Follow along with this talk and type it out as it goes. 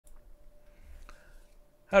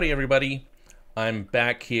Howdy everybody. I'm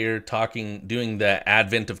back here doing the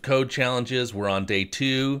Advent of Code challenges. We're on day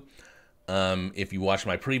 2. If you watched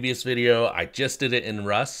my previous video, I just did it in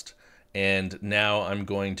Rust, and now I'm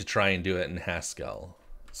going to try and do it in Haskell.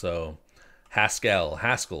 So, Haskell.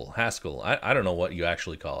 I don't know what you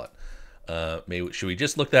actually call it. Maybe should we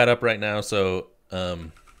just look that up right now? So,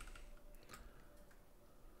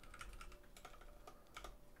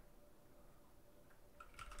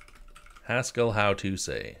 Haskell how to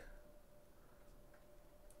say.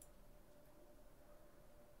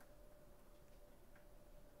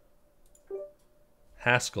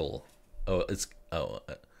 Haskell.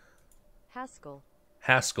 Haskell.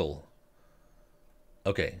 Haskell.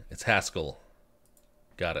 Okay, it's Haskell.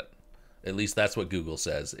 Got it. At least that's what Google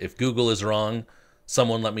says. If Google is wrong,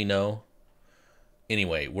 someone let me know.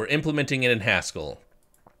 Anyway, we're implementing it in Haskell.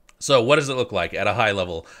 So what does it look like at a high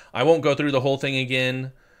level? I won't go through the whole thing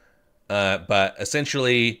again, but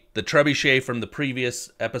essentially the trebuchet from the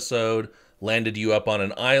previous episode landed you up on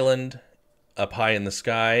an island up high in the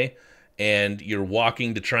sky, and you're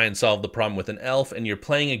walking to try and solve the problem with an elf, and you're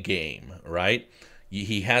playing a game, right?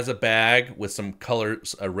 He has a bag with some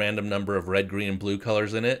colors, a random number of red, green, and blue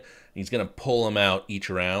colors in it. He's going to pull them out each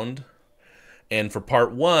round. And for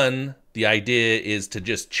part 1, the idea is to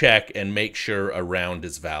just check and make sure a round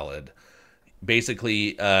is valid.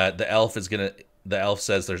 Basically, the elf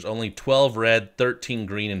says there's only 12 red, 13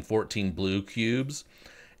 green, and 14 blue cubes.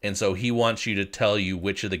 And so he wants you to tell you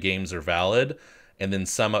which of the games are valid, and then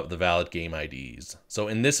sum up the valid game IDs. So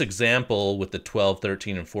in this example with the 12,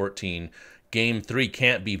 13, and 14, game 3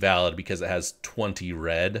 can't be valid because it has 20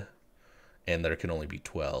 red, and there can only be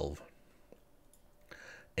 12.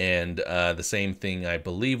 And the same thing, I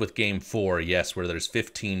believe, with game 4, yes, where there's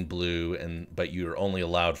 15 blue, but you're only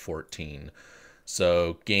allowed 14.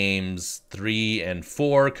 So games 3 and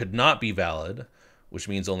 4 could not be valid, which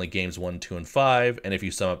means only games 1, 2, and 5. And if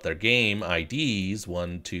you sum up their game IDs,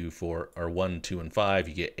 1, 2, 4, or 1, 2, and 5,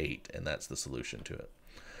 you get 8, and that's the solution to it.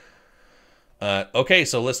 Okay,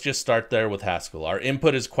 so let's just start there with Haskell. Our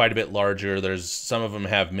input is quite a bit larger. Some of them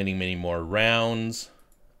have many, many more rounds,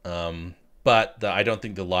 but I don't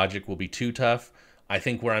think the logic will be too tough. I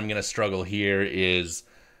think where I'm going to struggle here is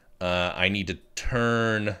I need to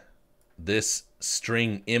turn this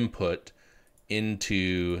string input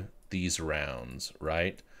into these rounds,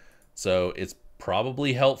 right? So it's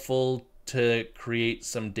probably helpful to create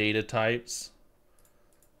some data types.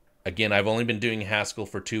 Again, I've only been doing Haskell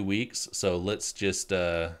for 2 weeks, so let's just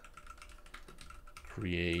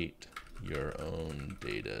create your own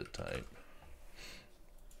data type.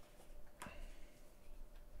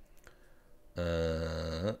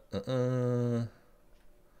 A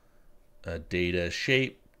data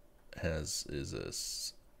shape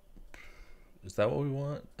is that what we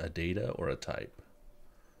want? A data or a type?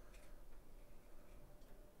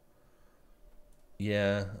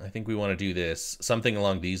 Yeah, I think we want to do this. Something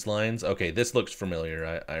along these lines. Okay, this looks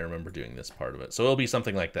familiar. I remember doing this part of it. So it'll be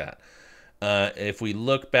something like that. If we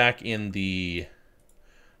look back in the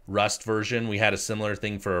Rust version, we had a similar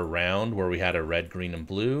thing for a round where we had a red, green, and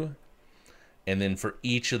blue. And then for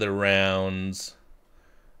each of the rounds,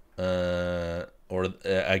 or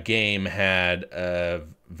a game had a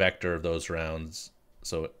vector of those rounds,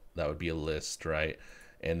 so that would be a list, right?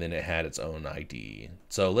 And then it had its own ID.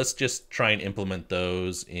 So let's just try and implement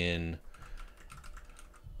those in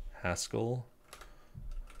Haskell.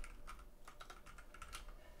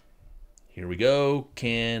 Here we go.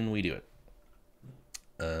 Can we do it?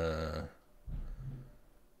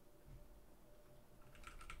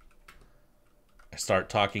 I start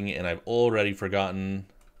talking and I've already forgotten.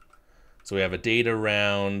 So we have a data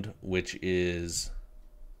round, which is...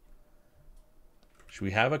 Should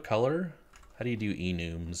we have a color? How do you do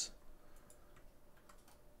enums?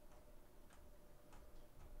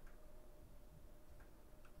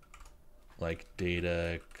 Like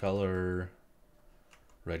data color,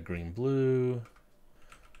 red, green, blue,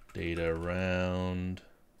 data round.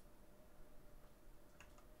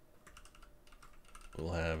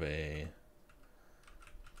 We'll have a...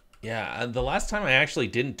 Yeah, the last time I actually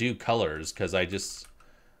didn't do colors because I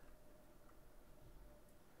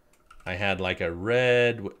had like a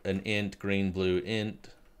red, an int, green, blue, int,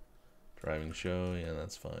 driving show. Yeah,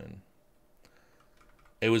 that's fine.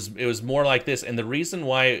 It was more like this, and the reason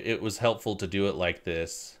why it was helpful to do it like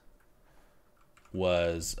this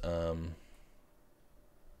was,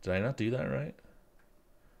 did I not do that right?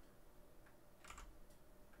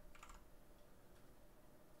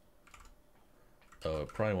 Oh, it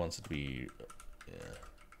probably wants it to be, yeah.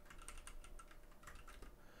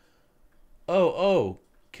 Oh,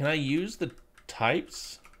 can I use the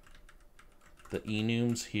types? the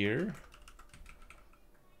enums here.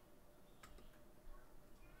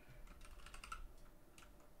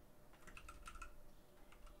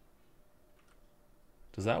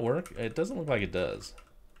 Does that work? It doesn't look like it does.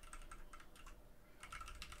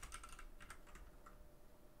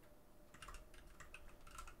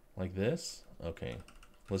 Like this? Okay.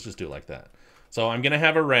 Let's just do it like that. So I'm going to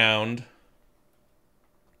have a round.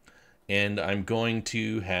 And I'm going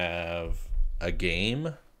to have a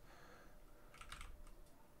game.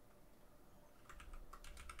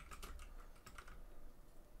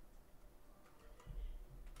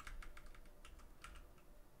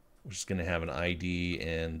 We're just going to have an ID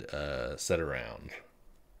and set around.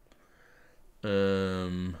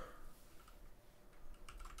 Oh,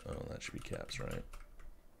 that should be caps, right?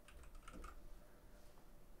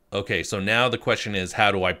 Okay, so now the question is,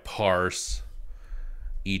 how do I parse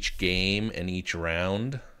each game and each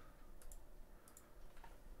round?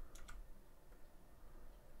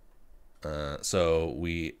 So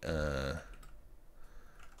we... the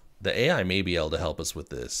AI may be able to help us with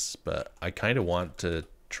this, but I kind of want to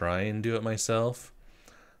try and do it myself.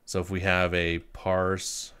 So if we have a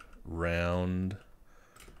parse round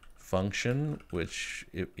function, which,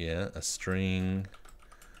 a string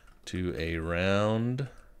to a round.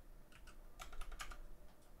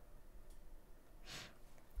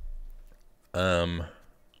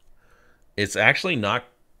 It's actually not,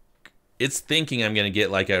 it's thinking I'm going to get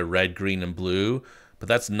like a red, green, and blue, but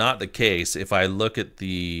that's not the case. If I look at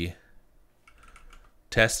the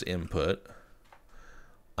test input,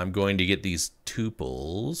 I'm going to get these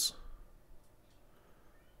tuples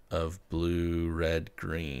of blue, red,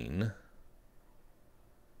 green.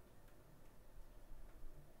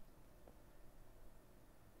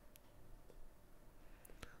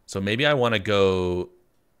 So maybe I want to go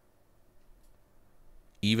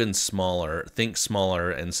even smaller, think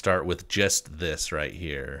smaller, and start with just this right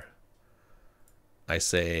here. I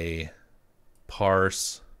say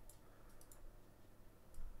parse.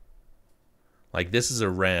 Like this is a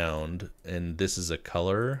round and this is a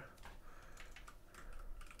color.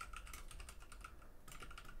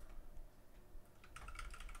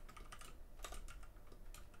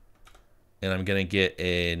 And I'm gonna get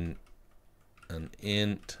an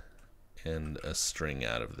int and a string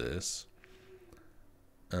out of this.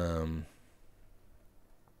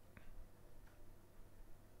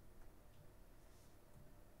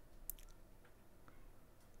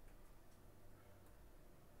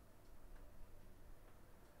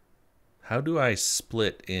 How do I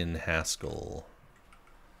split in Haskell?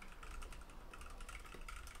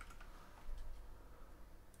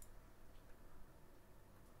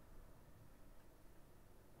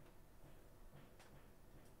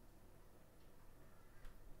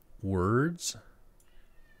 Words?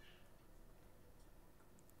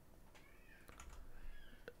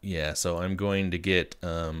 Yeah, so I'm going to get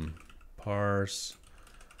parse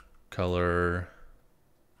color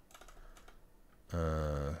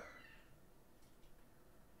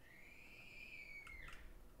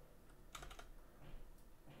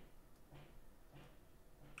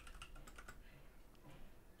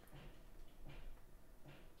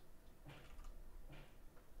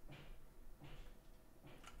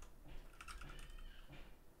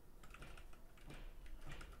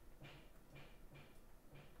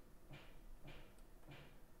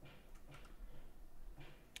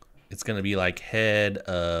it's going to be like head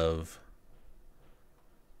of,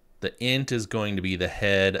 the int is going to be the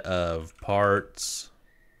head of parts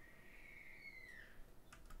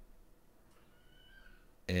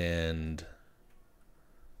and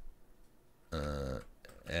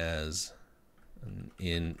as an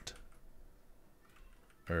int,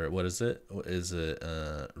 or what is it? Is it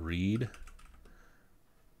read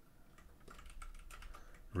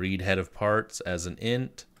head of parts as an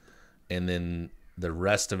int, and then the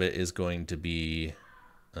rest of it is going to be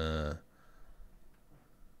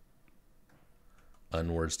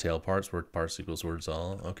unwords tail parts, where parse equals words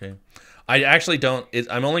all. Okay. I actually don't,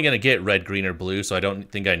 I'm only going to get red, green, or blue, so I don't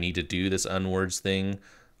think I need to do this unwords thing.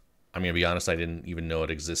 I'm going to be honest, I didn't even know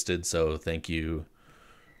it existed, so thank you,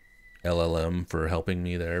 LLM, for helping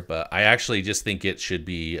me there. But I actually just think it should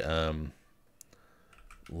be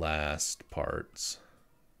last parts.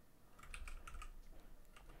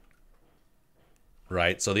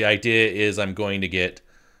 Right, so the idea is I'm going to get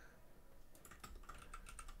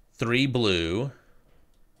 3 blue,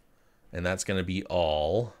 and that's going to be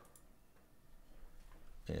all.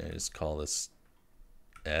 And I just call this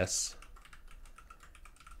S,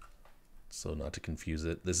 so not to confuse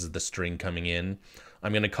it. This is the string coming in.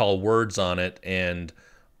 I'm going to call words on it, and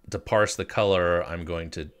to parse the color, I'm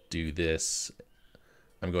going to do this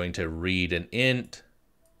I'm going to read an int,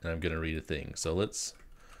 and I'm going to read a thing. So let's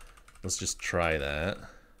just try that.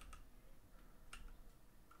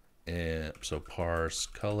 And so parse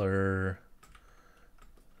color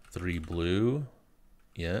 3 blue,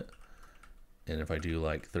 yeah. And if I do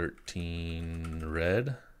like 13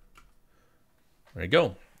 red, there you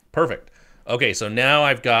go. Perfect. Okay, so now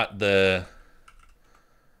I've got that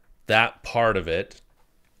part of it.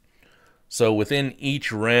 So within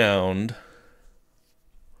each round,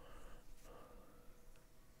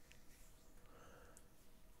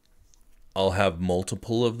 I'll have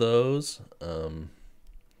multiple of those.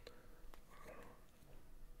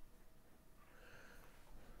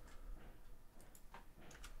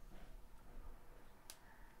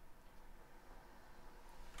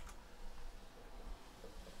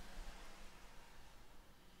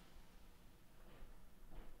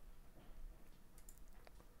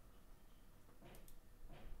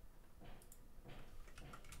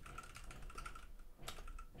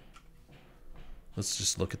 Let's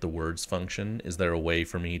just look at the words function. Is there a way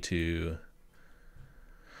for me to...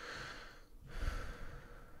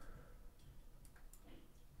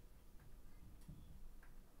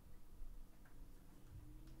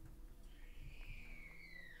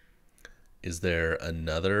 Is there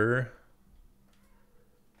another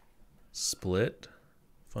split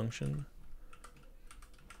function?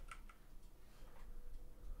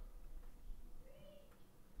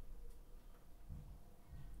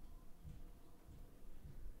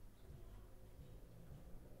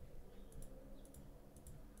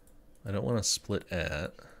 I don't want to split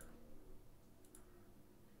at.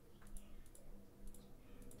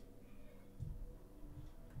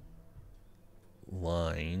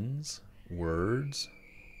 Lines, words.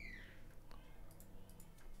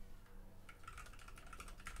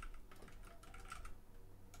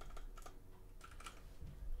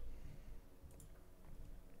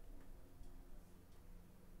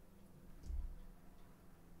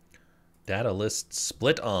 Data list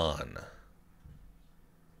split on.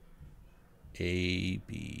 A,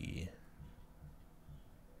 B.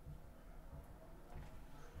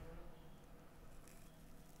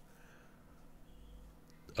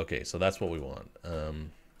 Okay, so that's what we want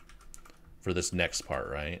for this next part,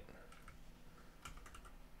 right?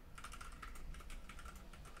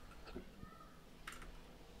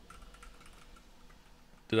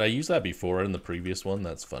 Did I use that before in the previous one?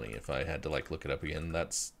 That's funny. If I had to like look it up again,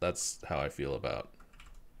 that's how I feel about.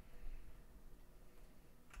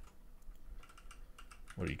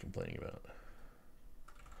 What are you complaining about?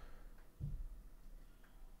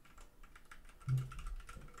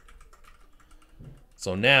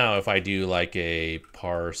 So now if I do like a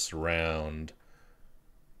parse round,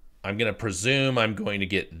 I'm going to presume I'm going to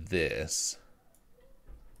get this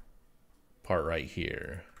part right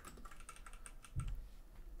here.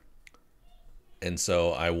 And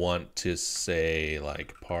so I want to say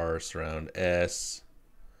like parse round S.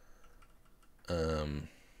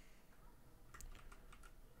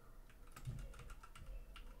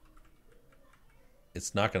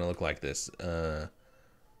 It's not going to look like this.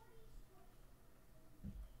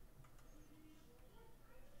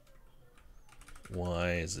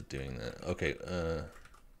 Why is it doing that? Okay.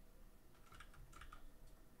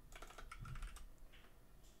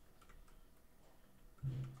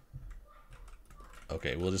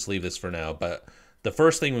 Okay, we'll just leave this for now. But the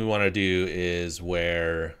first thing we want to do is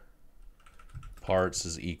where parts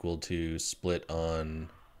is equal to split on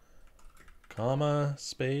comma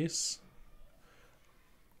space.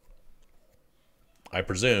 I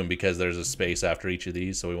presume because there's a space after each of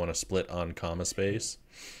these, so we want to split on comma space.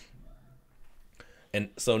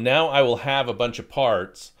 And so now I will have a bunch of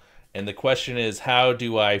parts, and the question is, how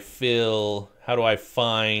do I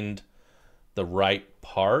find the right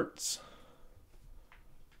parts?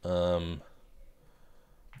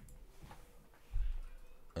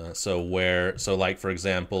 So like for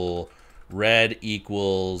example, red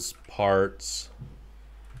equals parts,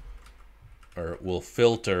 or we'll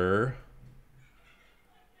filter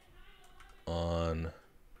on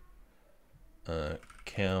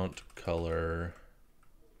count color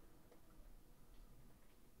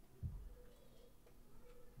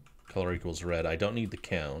equals red. I don't need the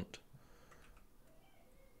count.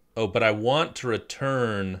 Oh, but I want to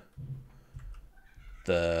return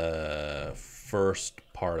the first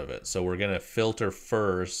part of it. So we're going to filter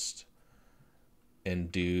first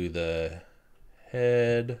and do the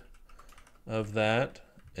head of that,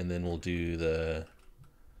 and then we'll do the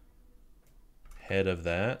head of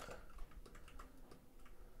that.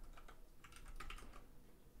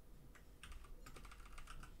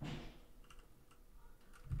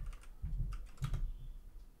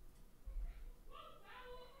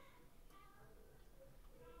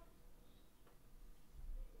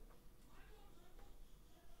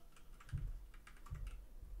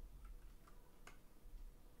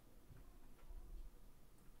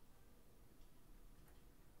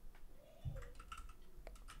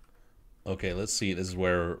 Okay, let's see. This is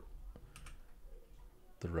where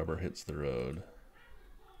the rubber hits the road.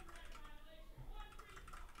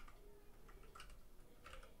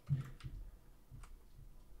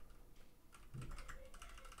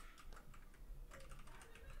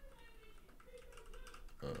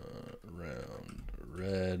 Round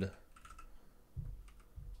red.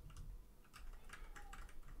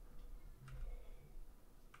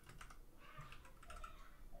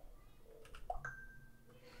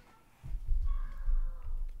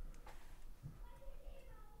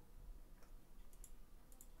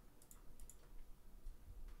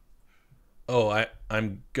 Oh,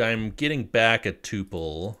 I'm getting back a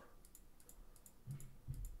tuple.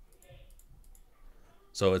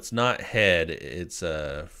 So it's not head, it's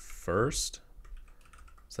first.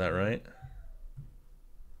 Is that right?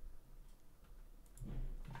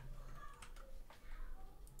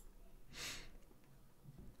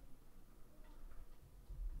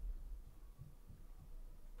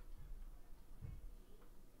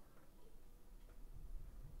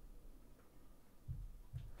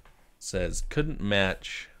 Says couldn't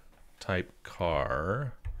match type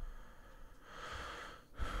car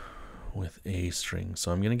with a string.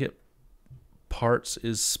 So I'm going to get parts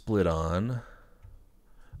is split on.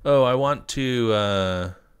 Oh, I want to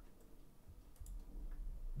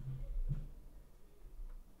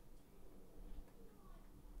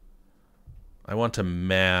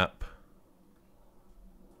map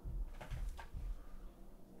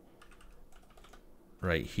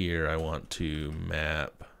right here. I want to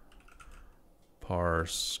map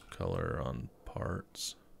parse color on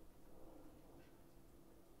parts.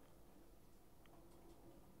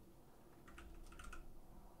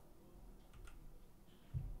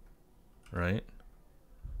 Right?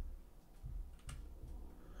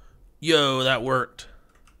 Yo, that worked.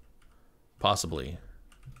 Possibly.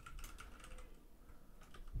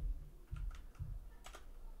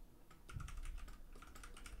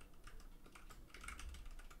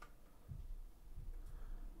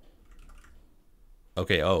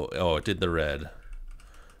 Okay, oh, it did the red.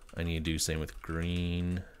 I need to do same with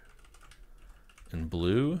green and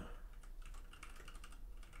blue.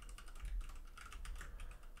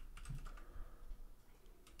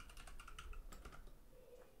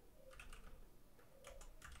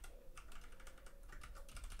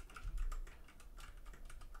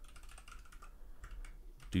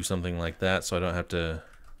 Do something like that so I don't have to...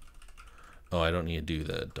 Oh, I don't need to do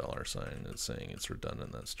the $sign. It's saying it's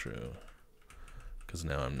redundant. That's true. Because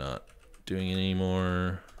now I'm not doing it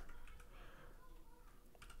anymore.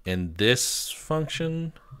 And this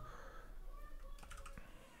function...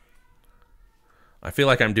 I feel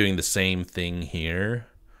like I'm doing the same thing here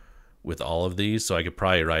with all of these, so I could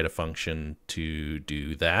probably write a function to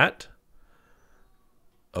do that.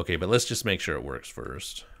 Okay, but let's just make sure it works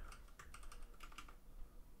first.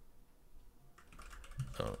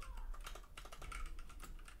 Oh.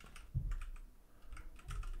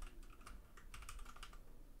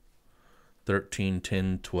 $13,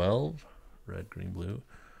 $10, $12, red, green, blue.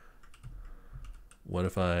 What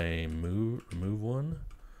if I remove one?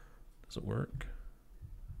 Does it work?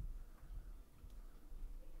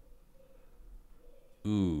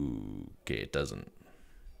 Ooh, okay, it doesn't.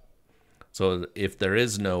 So if there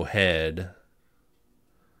is no head,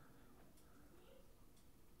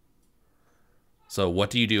 so what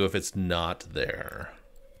do you do if it's not there?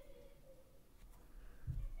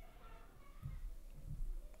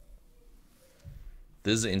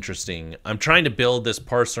 This is interesting. I'm trying to build this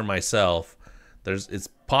parser myself. It's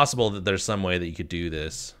possible that there's some way that you could do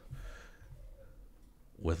this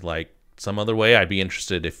with like some other way. I'd be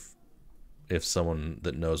interested if someone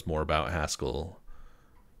that knows more about Haskell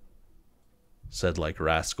said like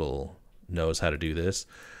Rascal knows how to do this.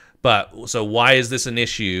 But so why is this an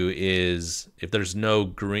issue is if there's no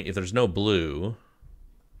green, if there's no blue,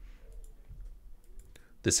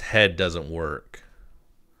 this head doesn't work.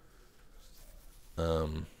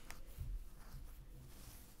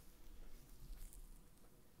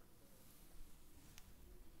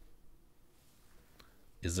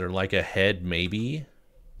 Is there like a head maybe?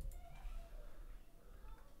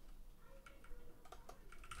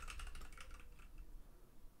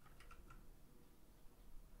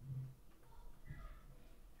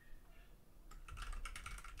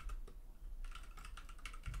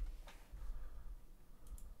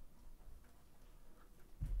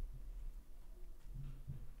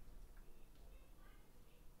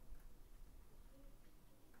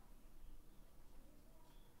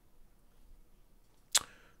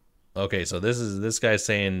 Okay, so this guy's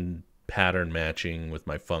saying pattern matching with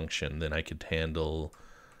my function, then I could handle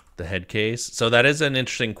the head case. So that is an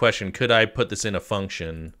interesting question. Could I put this in a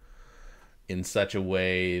function in such a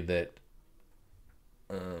way that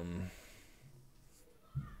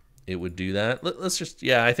it would do that. Let's just,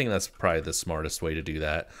 yeah, I think that's probably the smartest way to do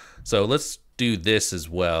that. So let's do this as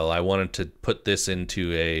well. I wanted to put this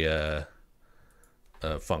into a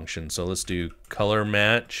function. So let's do color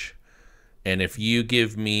match. And if you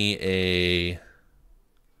give me a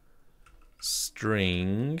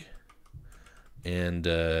string and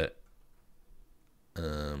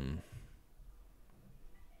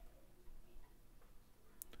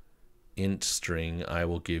int string, I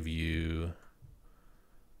will give you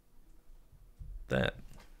that,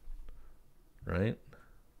 right?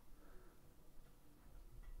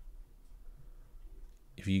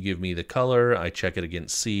 If you give me the color, I check it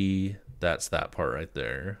against C. That's that part right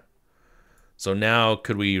there. So now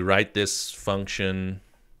could we write this function?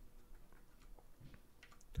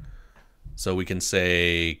 So we can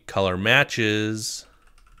say color matches,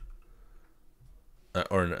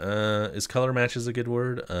 is color matches a good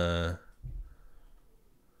word?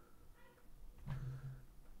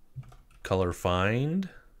 Color find.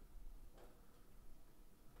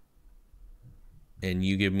 And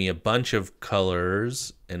you give me a bunch of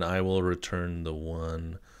colors, and I will return the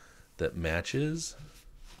one that matches.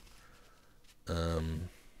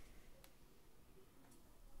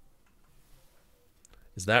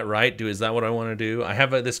 Is that right? Is that what I want to do? I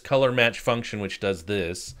have this color match function which does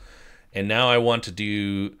this, and now I want to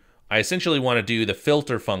do, I essentially want to do the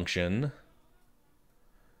filter function.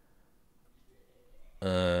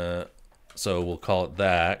 So we'll call it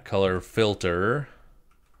that, color filter.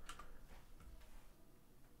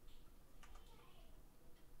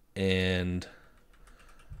 And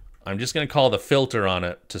I'm just going to call the filter on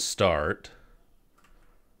it to start.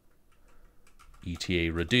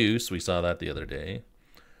 ETA reduce, we saw that the other day.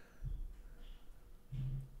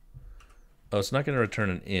 Oh, it's not going to return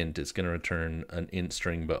an int, it's going to return an int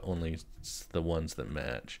string, but only the ones that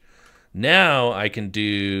match. Now I can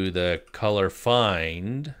do the color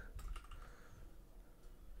find.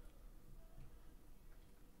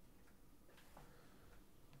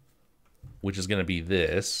 Which is going to be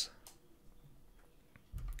this.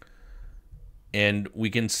 And we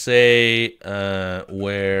can say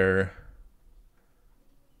where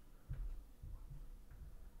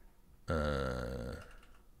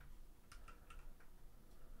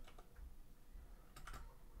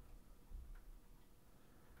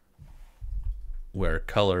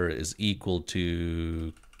color is equal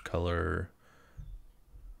to color.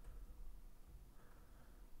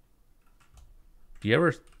 Do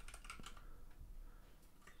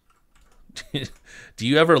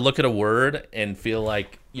you ever look at a word and feel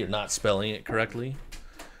like you're not spelling it correctly?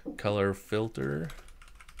 Color filter.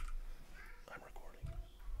 I'm recording.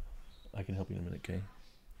 I can help you in a minute, Kay.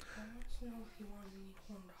 I want to know if you want to make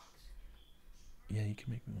one docs. Yeah, you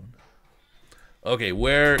can make me one. Okay,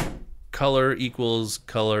 where color equals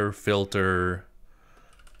color filter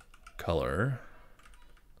color.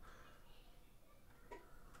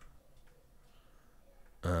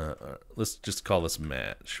 Let's just call this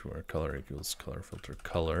match, where color equals color filter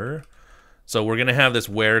color. So we're going to have this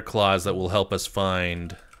where clause that will help us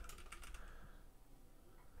find.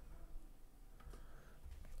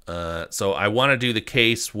 So I want to do the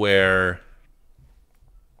case where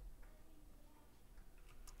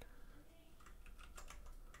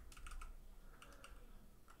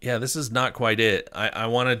yeah, this is not quite it. I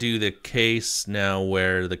want to do the case now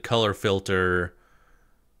where the color filter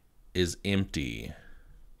is empty.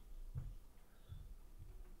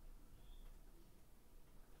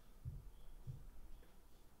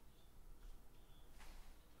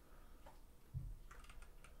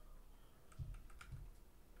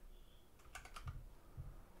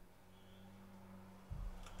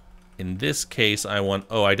 In this case, I want,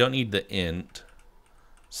 oh, I don't need the int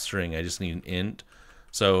string. I just need an int.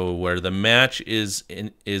 So where the match is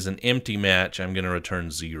an empty match, I'm going to return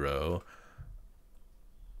 0.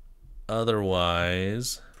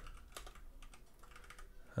 Otherwise,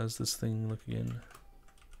 how's this thing look again?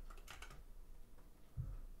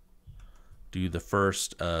 Do the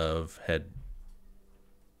first of head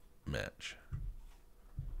match.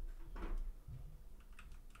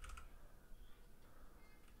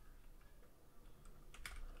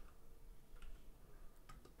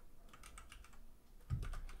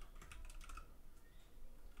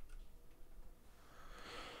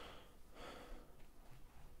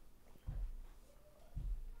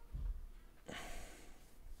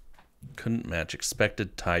 Couldn't match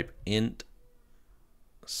expected type int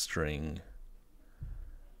string.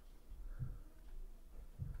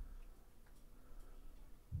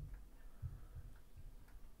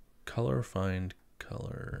 Color find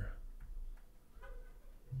color.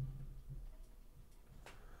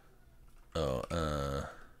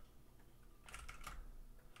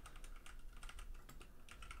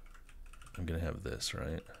 have this,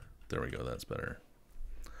 right? There we go, that's better.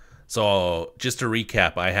 So just to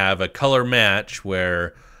recap, I have a color match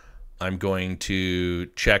where I'm going to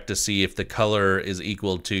check to see if the color is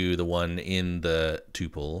equal to the one in the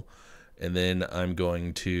tuple. And then I'm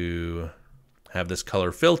going to have this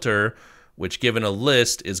color filter, which given a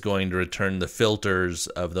list is going to return the filters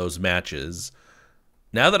of those matches.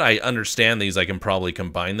 Now that I understand these, I can probably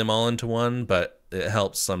combine them all into one, but it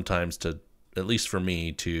helps sometimes to, at least for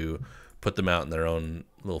me, to put them out in their own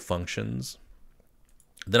little functions.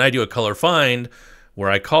 Then I do a color find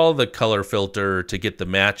where I call the color filter to get the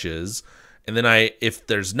matches. And then if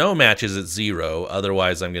there's no matches, it's 0.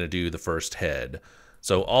 Otherwise, I'm going to do the first head.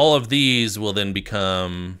 So all of these will then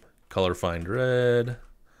become color find red,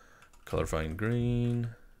 color find green,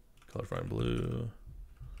 color find blue.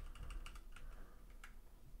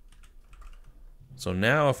 So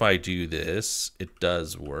now if I do this, it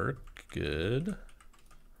does work. Good.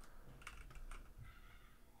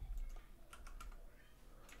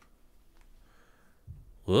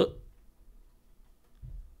 Whoop.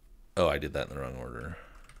 Oh, I did that in the wrong order.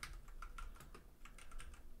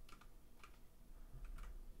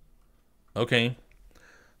 Okay.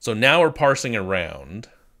 So now we're parsing around.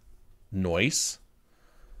 Noise.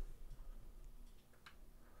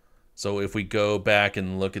 So if we go back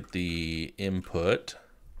and look at the input,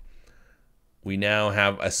 we now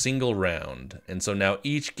have a single round. And so now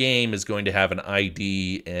each game is going to have an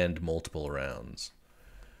ID and multiple rounds.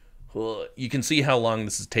 Well, you can see how long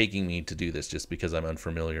this is taking me to do this just because I'm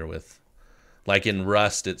unfamiliar with. Like in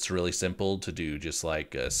Rust, it's really simple to do just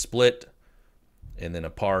like a split and then a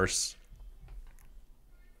parse.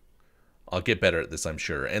 I'll get better at this, I'm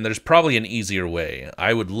sure. And there's probably an easier way.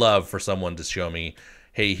 I would love for someone to show me,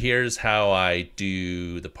 hey, here's how I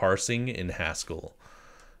do the parsing in Haskell.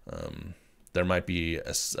 There might be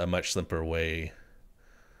a much simpler way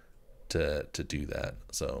to do that.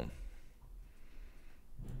 So,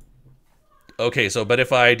 okay, so but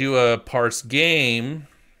if I do a parse game,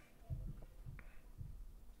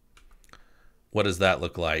 what does that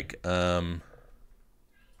look like?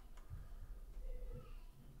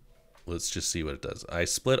 Let's just see what it does. I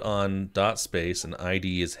split on dot space and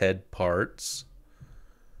ID is head parts.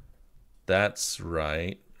 That's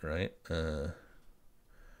right?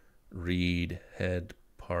 Read head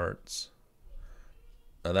parts.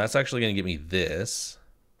 That's actually going to give me this.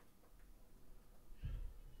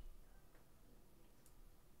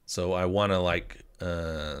 So I want to like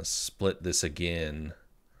split this again.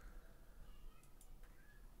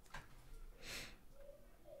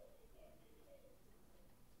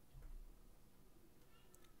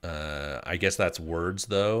 I guess that's words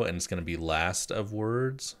though, and it's going to be last of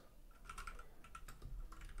words.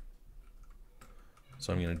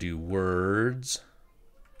 So I'm going to do words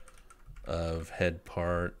of head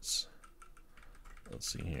parts.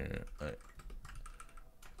 Let's see here.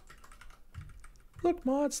 Look,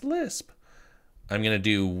 Ma, it's Lisp. I'm going to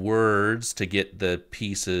do words to get the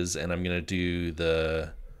pieces, and I'm going to do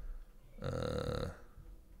the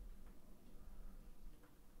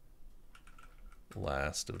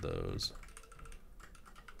last of those.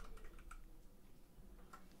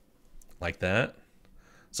 Like that.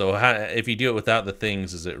 So if you do it without the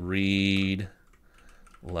things, is it read,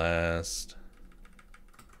 last,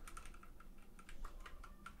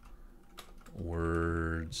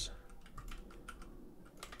 words,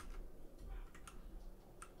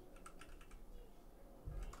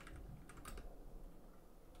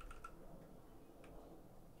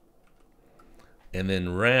 and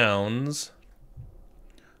then rounds,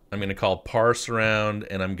 I'm going to call parse round,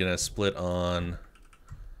 and I'm going to split on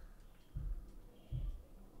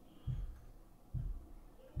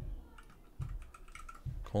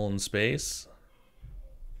colon space.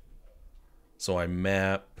 So I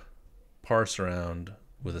map parse round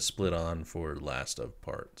with a split on for last of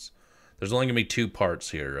parts. There's only going to be 2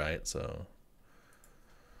 parts here, right? So,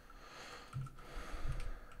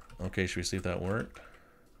 okay, should we see if that worked?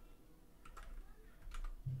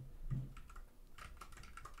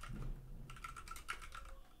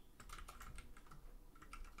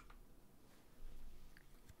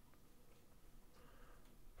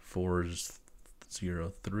 Four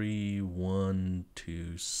 0 3 1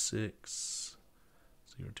 2 6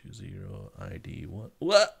 0 2 0 ID 1.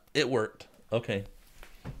 What? It worked. Okay.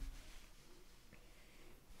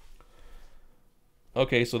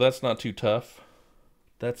 Okay, so that's not too tough.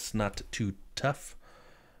 That's not too tough.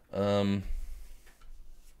 Now.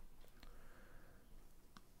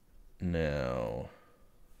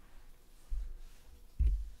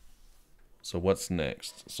 So what's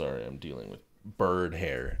next? Sorry, I'm dealing with bird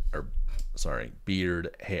hair, or sorry,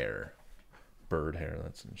 beard hair. Bird hair,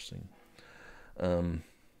 that's interesting. I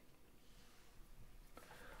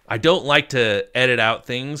don't like to edit out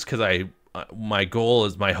things because my goal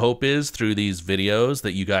is, my hope is through these videos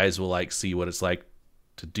that you guys will like see what it's like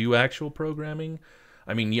to do actual programming.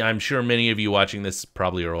 I mean, yeah, I'm sure many of you watching this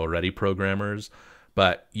probably are already programmers,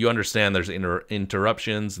 but you understand there's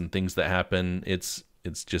interruptions and things that happen. It's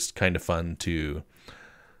just kind of fun to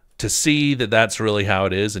see that that's really how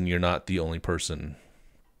it is, and you're not the only person.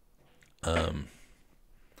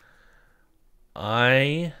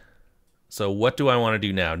 So what do I want to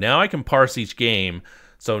do now? Now I can parse each game.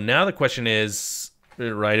 So now the question is,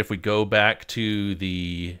 right, if we go back to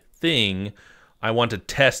the thing, I want to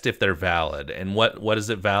test if they're valid. And what is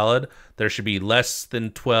it valid? There should be less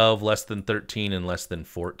than 12, less than 13, and less than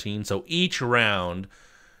 14. So each round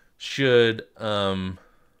should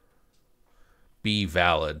be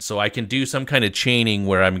valid. So I can do some kind of chaining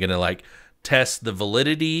where I'm going to like test the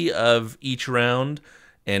validity of each round,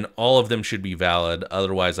 and all of them should be valid.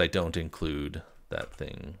 Otherwise, I don't include that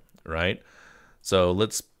thing, right? So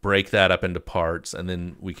let's break that up into parts, and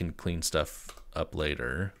then we can clean stuff up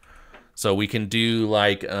later. So we can do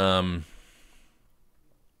like have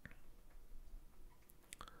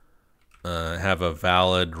a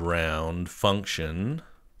valid round function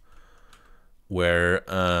where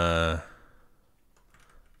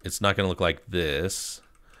it's not going to look like this,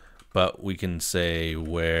 but we can say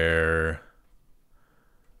where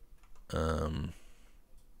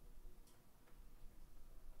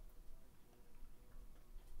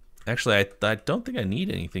actually I don't think I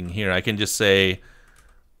need anything here. I can just say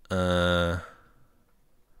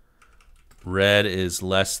red is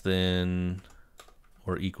less than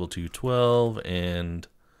or equal to 12, and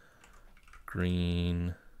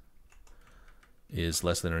green is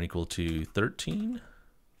less than or equal to 13,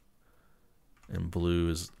 and blue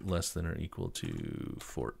is less than or equal to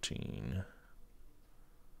 14.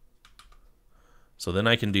 So then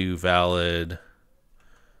I can do a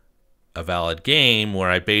valid game where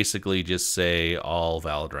I basically just say all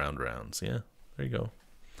valid rounds. Yeah, there you go.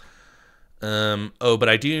 Oh, but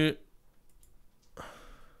I do.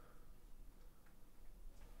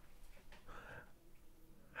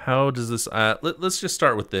 How does this? Let's just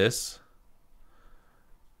start with this.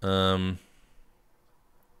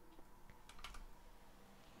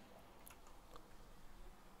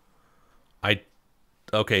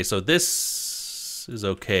 Okay, so this is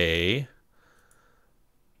okay.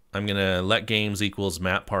 I'm gonna let games equals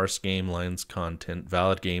map parse game lines content,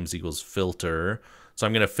 valid games equals filter. So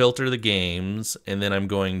I'm gonna filter the games, and then I'm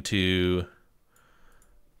going to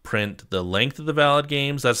print the length of the valid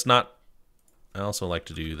games. That's not. I also like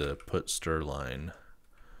to do the put stir line.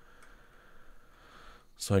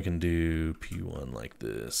 So I can do P1 like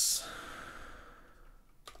this.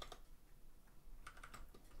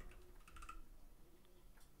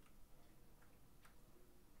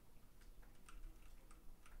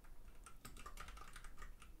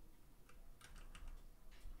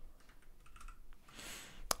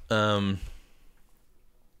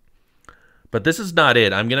 But this is not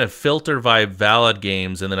it. I'm going to filter by valid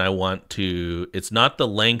games, and then I want to, it's not the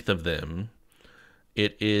length of them.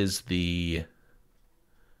 It is the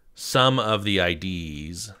sum of the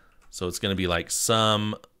IDs. So it's going to be like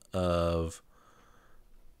sum of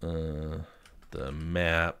the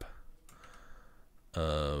map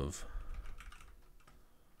of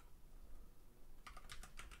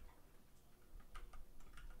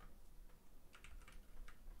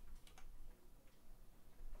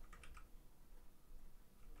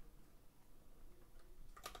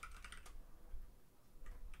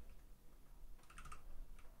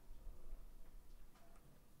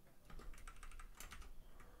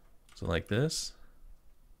so like this.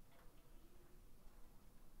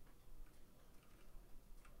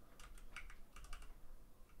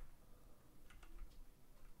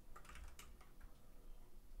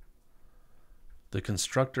 The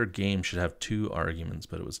constructor game should have 2 arguments,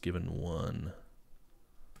 but it was given 1.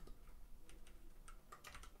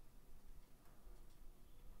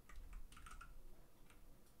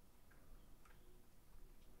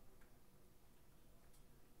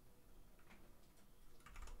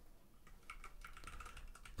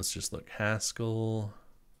 Let's just look Haskell.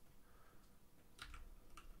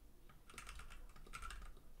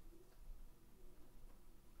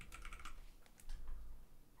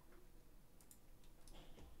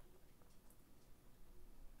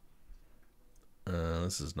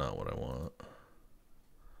 This is not what I want.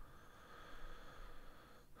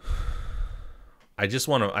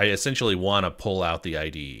 I essentially want to pull out the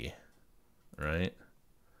ID, right?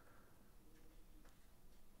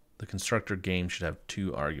 The constructor game should have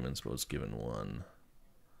 2 arguments, but was given 1.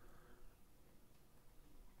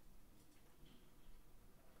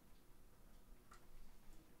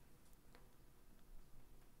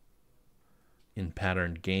 in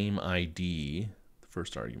pattern game ID, the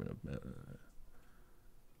first argument of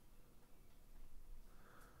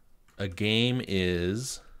a game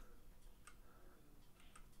is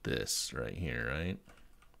this right here, right?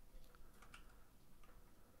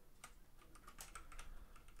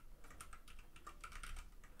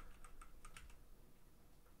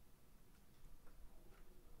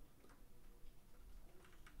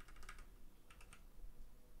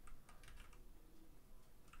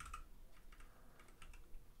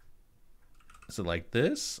 Is it like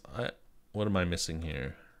this? What am I missing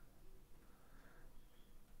here?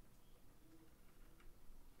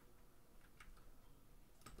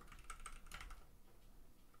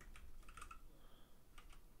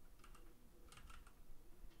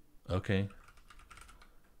 Okay.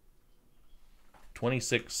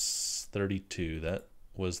 2632. That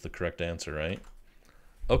was the correct answer, right?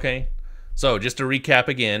 Okay. So just to recap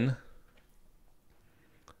again,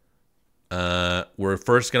 we're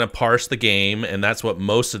first going to parse the game, and that's what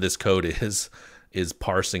most of this code is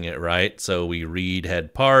parsing it, right? So we read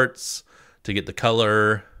head parts to get the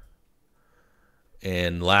color,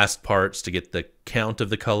 and last parts to get the count of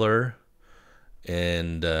the color,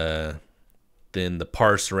 and then the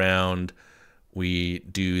parse round, we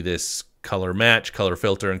do this color match, color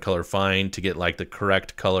filter, and color find to get like the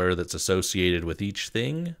correct color that's associated with each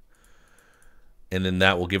thing. And then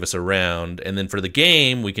that will give us a round. And then for the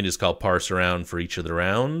game, we can just call parse around for each of the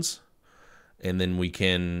rounds. And then we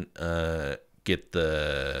can get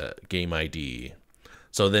the game ID.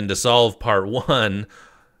 So then to solve part one,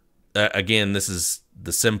 again, this is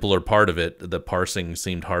the simpler part of it. The parsing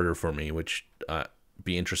seemed harder for me, which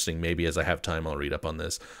be interesting. Maybe as I have time, I'll read up on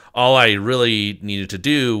this. All I really needed to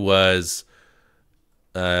do was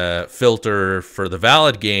filter for the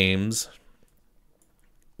valid games,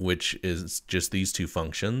 which is just these two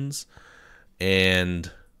functions,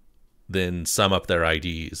 and then sum up their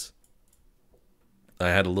IDs. I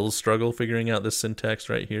had a little struggle figuring out this syntax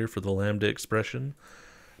right here for the lambda expression,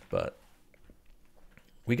 but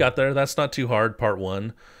we got there. That's not too hard, part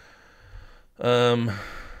one.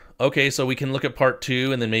 Okay, so we can look at part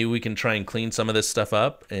two, and then maybe we can try and clean some of this stuff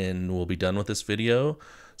up, and we'll be done with this video.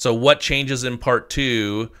 So what changes in part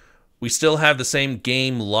two? We still have the same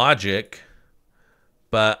game logic,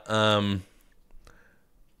 but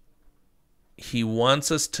he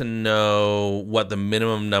wants us to know what the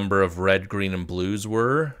minimum number of red, green, and blues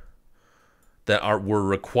were that were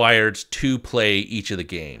required to play each of the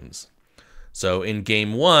games. So in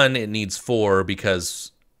game one, it needs 4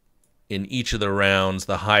 because in each of the rounds,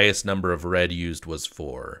 the highest number of red used was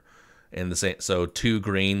 4. And the same, so 2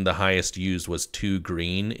 green, the highest used was 2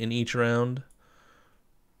 green in each round.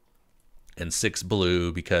 And 6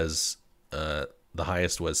 blue because the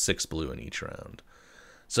highest was 6 blue in each round.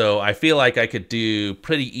 So I feel like I could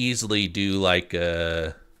pretty easily do like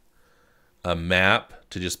a map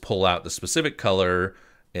to just pull out the specific color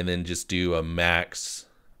and then just do a max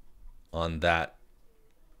on that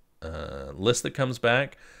list that comes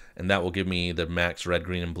back. And that will give me the max red,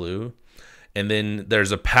 green, and blue. And then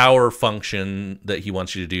there's a power function that he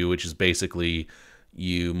wants you to do, which is basically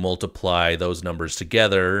you multiply those numbers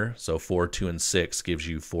together. So 4, 2, and 6 gives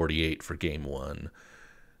you 48 for game one.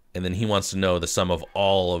 And then he wants to know the sum of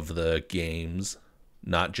all of the games,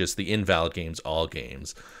 not just the invalid games, all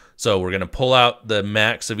games. So we're going to pull out the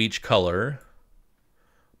max of each color,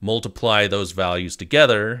 multiply those values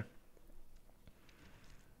together,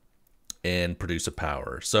 and produce a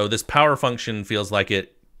power. So this power function feels like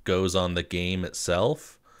it goes on the game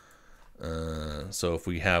itself. So if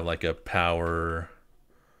we have like a power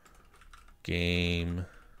game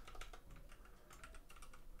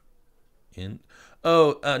in...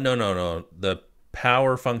 Oh, no. The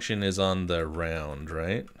power function is on the round,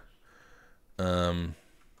 right? No,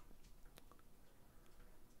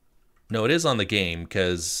 it is on the game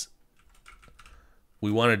because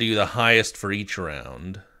we want to do the highest for each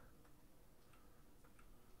round.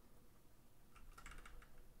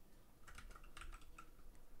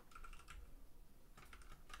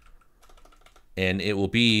 And it will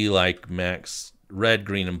be like max red,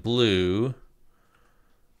 green, and blue.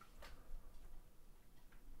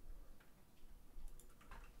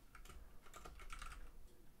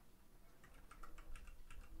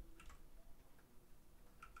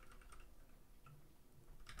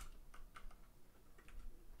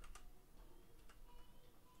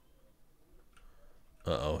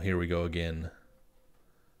 Uh-oh, here we go again.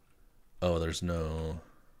 Oh, there's no...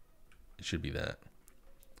 It should be that.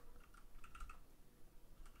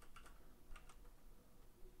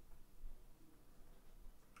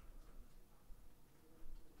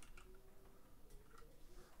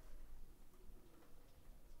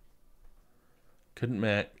 Couldn't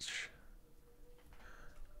match.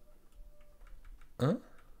 Huh?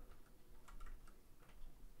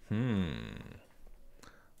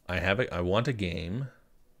 I want a game.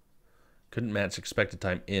 Couldn't match expected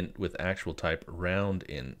type int with actual type round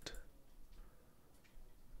int.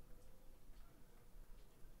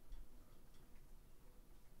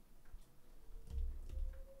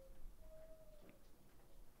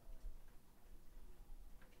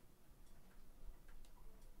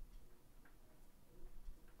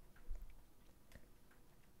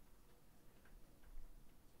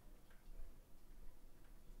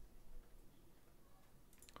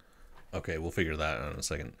 Okay, we'll figure that out in a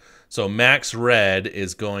second. So max red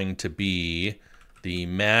is going to be the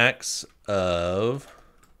max of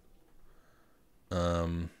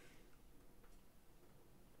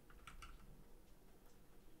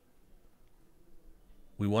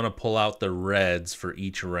we want to pull out the reds for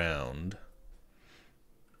each round.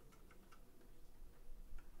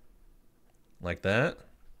 Like that.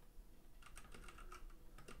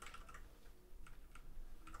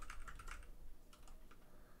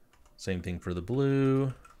 Same thing for the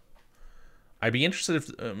blue. I'd be interested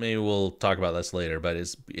if, maybe we'll talk about this later, but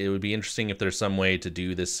it would be interesting if there's some way to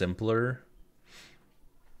do this simpler.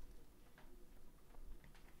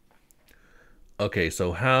 Okay,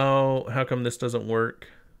 so how come this doesn't work?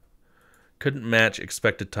 Couldn't match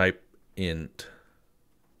expected type int.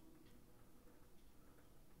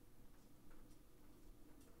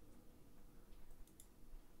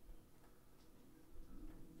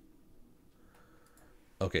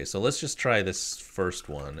 Okay, so let's just try this first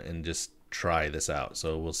one and just try this out.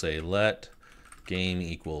 So we'll say let game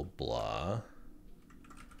equal blah.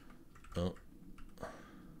 Oh.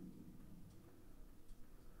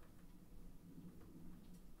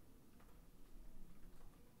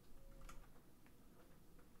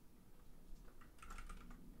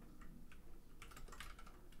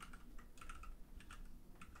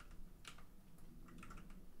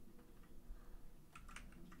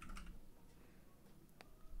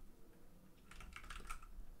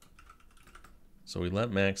 So we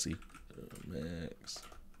let max max.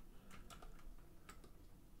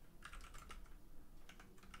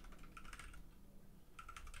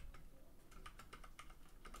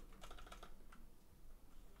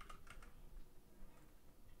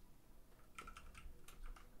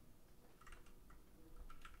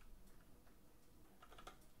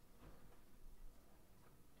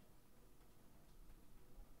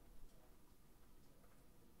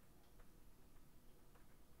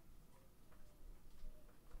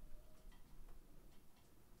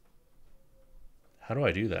 How do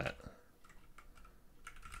I do that?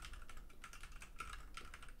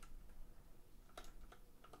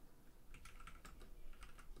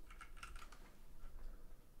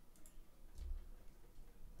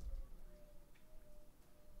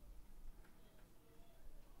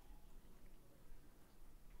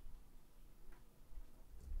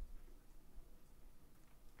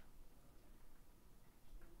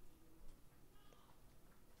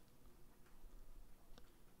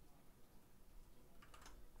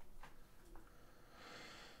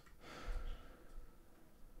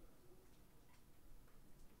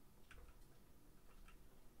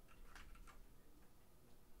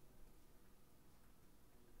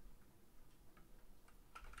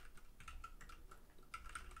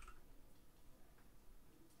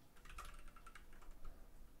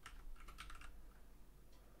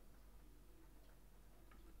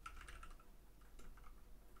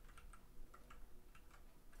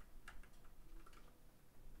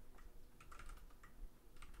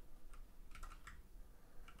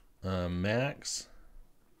 Max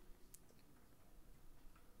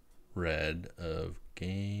red of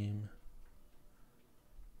game.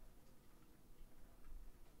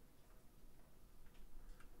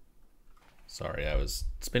 Sorry, I was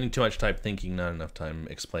spending too much time thinking, not enough time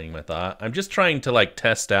explaining my thought. I'm just trying to like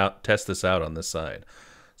test this out on this side.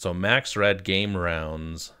 So max red game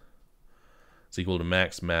rounds is equal to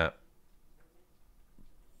max map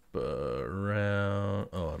round.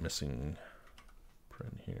 Oh, I'm missing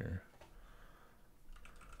print here.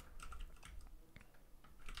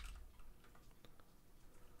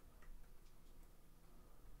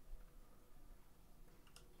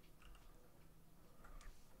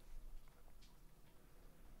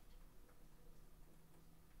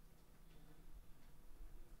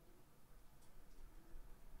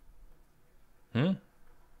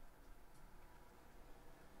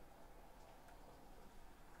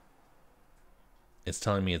 It's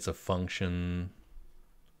telling me it's a function.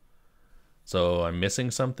 So I'm missing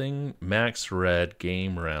something. Max red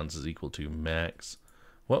game rounds is equal to max.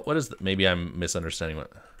 What is that? Maybe I'm misunderstanding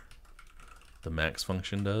what. the max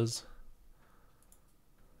function does.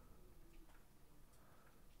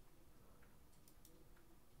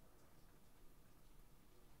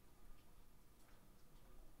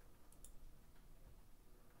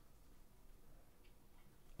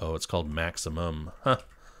 Oh, it's called maximum. Huh.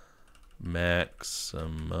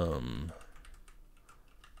 Maximum.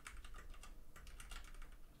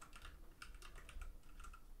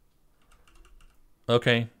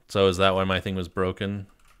 Okay, so is that why my thing was broken?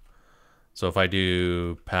 So if I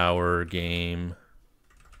do power game,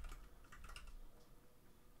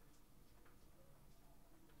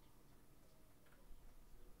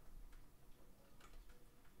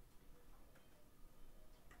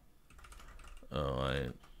 oh,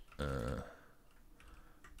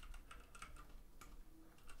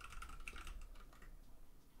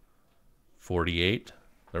 48.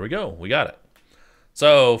 There we go. We got it.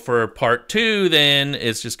 So for part 2, then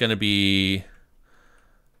it's just going to be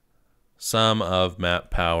sum of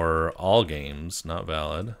map power all games, not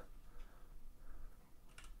valid.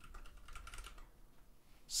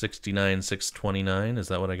 69,629. Is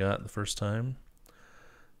that what I got the first time?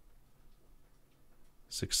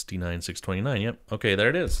 69,629. Yep. Okay, there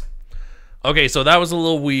it is. Okay, so that was a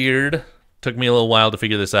little weird. Took me a little while to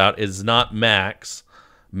figure this out. It's not max.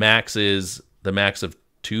 Max is the max of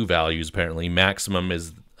 2 values, apparently. Maximum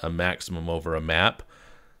is a maximum over a map.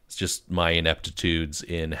 It's just my ineptitudes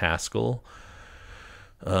in Haskell.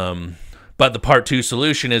 But the part 2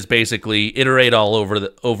 solution is basically iterate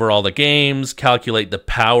over all the games, calculate the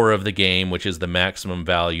power of the game, which is the maximum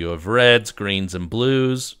value of reds, greens, and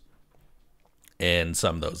blues, and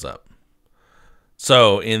sum those up.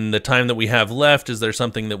 So in the time that we have left, is there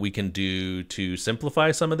something that we can do to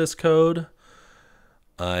simplify some of this code?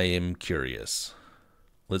 I am curious.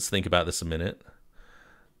 Let's think about this a minute.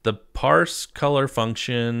 The parse color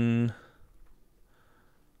function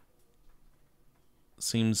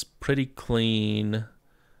seems pretty clean,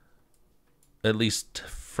 at least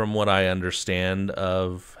from what I understand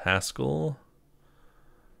of Haskell.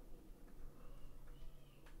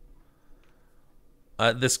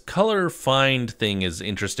 This color find thing is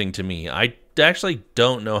interesting to me. I actually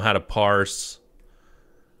don't know how to parse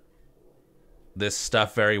this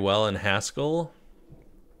stuff very well in Haskell.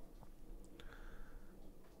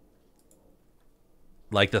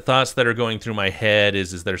 Like, the thoughts that are going through my head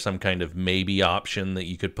is there some kind of maybe option that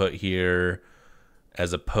you could put here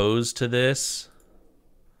as opposed to this?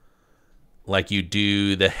 Like, you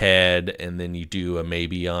do the head and then you do a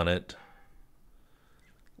maybe on it.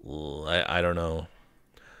 I don't know.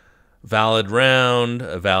 Valid round,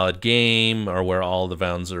 a valid game, or where all the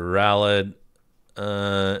rounds are valid.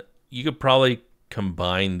 You could probably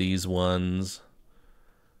combine these ones.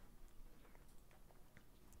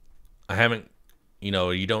 I haven't,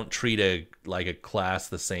 you don't treat a class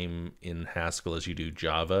the same in Haskell as you do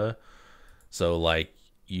Java. So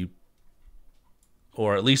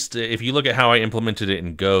or at least if you look at how I implemented it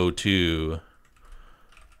in Go too,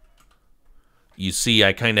 you see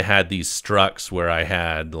I kind of had these structs where I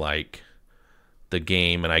had the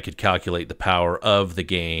game and I could calculate the power of the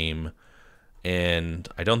game. And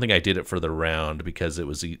I don't think I did it for the round because it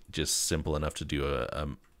was just simple enough to do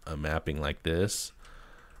a mapping like this.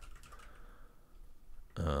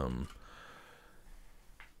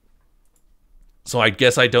 So I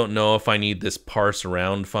guess I don't know if I need this parse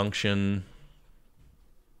round function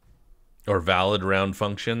or valid round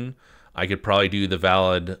function. I could probably do the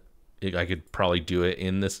valid. I could probably do it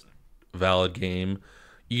in this valid game.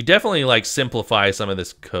 You definitely simplify some of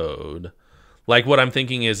this code. What I'm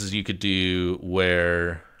thinking is you could do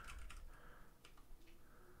where,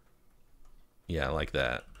 yeah, like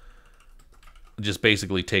that. Just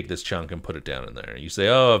basically take this chunk and put it down in there. You say,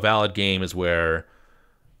 oh, a valid game is where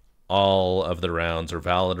all of the rounds are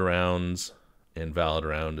valid rounds, and valid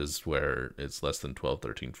round is where it's less than 12,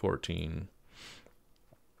 13, 14.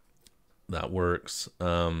 That works.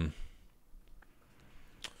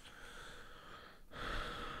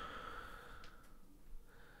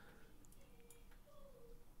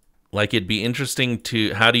 It'd be interesting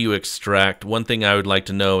to, how do you extract, one thing I would like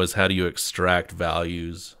to know is how do you extract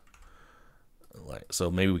values?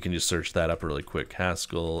 So maybe we can just search that up really quick.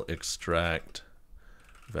 Haskell extract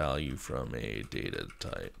value from a data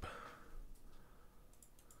type.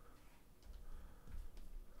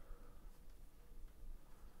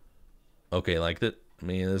 Okay, that. I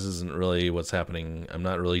mean, this isn't really what's happening. I'm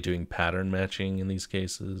not really doing pattern matching in these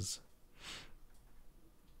cases.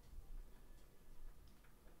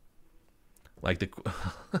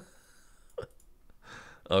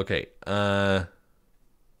 Okay.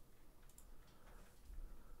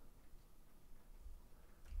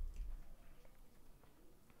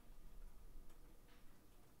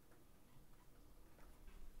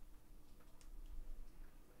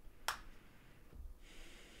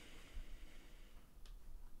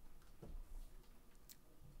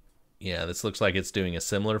 Yeah, this looks like it's doing a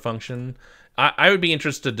similar function. I would be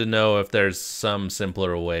interested to know if there's some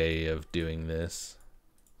simpler way of doing this.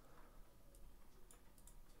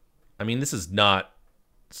 I mean, this is not...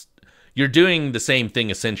 You're doing the same thing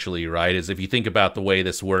essentially, right? As if you think about the way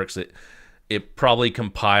this works, it probably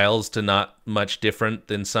compiles to not much different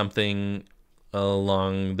than something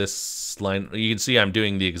along this line. You can see I'm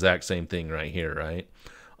doing the exact same thing right here, right?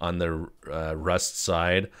 On the Rust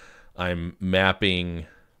side, I'm mapping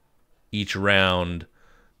each round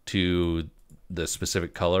to the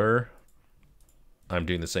specific color. I'm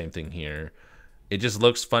doing the same thing here. It just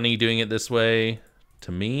looks funny doing it this way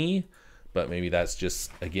to me, but maybe that's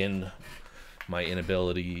just, again, my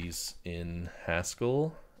inabilities in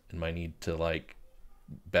Haskell and my need to like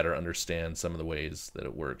better understand some of the ways that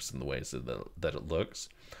it works and the ways that it looks.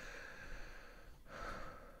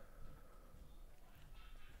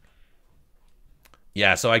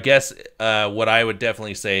 Yeah, so I guess what I would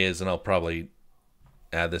definitely say is, and I'll probably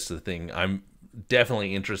add this to the thing, I'm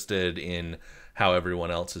definitely interested in how everyone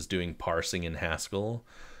else is doing parsing in Haskell.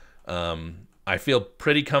 I feel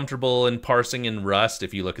pretty comfortable in parsing in Rust.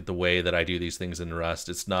 If you look at the way that I do these things in Rust,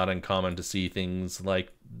 it's not uncommon to see things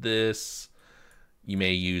like this. You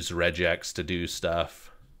may use regex to do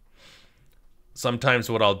stuff. Sometimes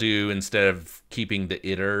what I'll do instead of keeping the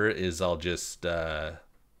iter is I'll just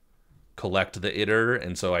collect the iter,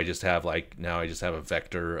 and so I just have like, now I just have a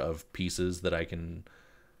vector of pieces that I can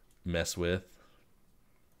mess with.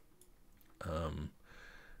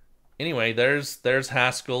 Anyway, there's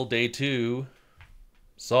Haskell day 2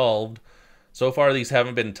 solved. So far these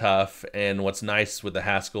haven't been tough, and what's nice with the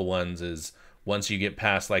Haskell ones is once you get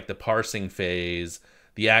past like the parsing phase,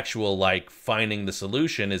 the actual like finding the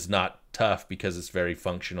solution is not tough because it's very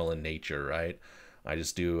functional in nature, right? I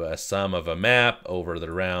just do a sum of a map over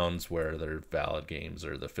the rounds where they're valid games,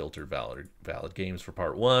 or the filter valid games for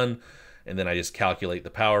part 1, and then I just calculate the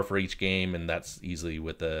power for each game, and that's easily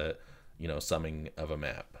with the, you know, summing of a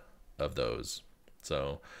map of those.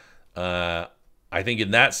 So I think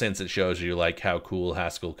in that sense it shows you like how cool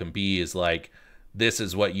Haskell can be, is like this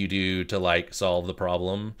is what you do to like solve the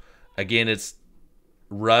problem. Again, it's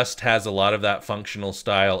Rust has a lot of that functional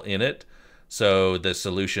style in it, so the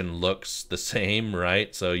solution looks the same,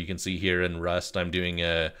 right? So you can see here in Rust I'm doing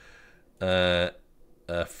a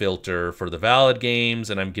filter for the valid games,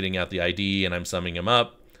 and I'm getting out the ID and I'm summing them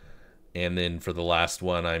up. And then for the last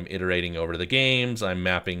one, I'm iterating over the games. I'm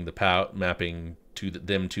mapping mapping to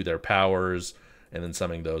them to their powers, and then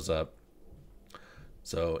summing those up.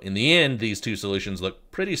 So in the end, these two solutions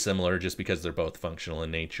look pretty similar, just because they're both functional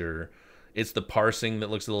in nature. It's the parsing that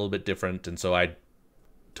looks a little bit different, and so I'd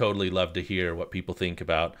totally love to hear what people think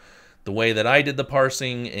about the way that I did the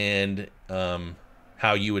parsing, and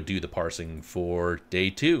how you would do the parsing for day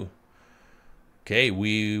 2. Okay,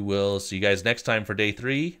 we will see you guys next time for day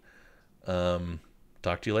 3.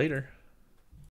 Talk to you later.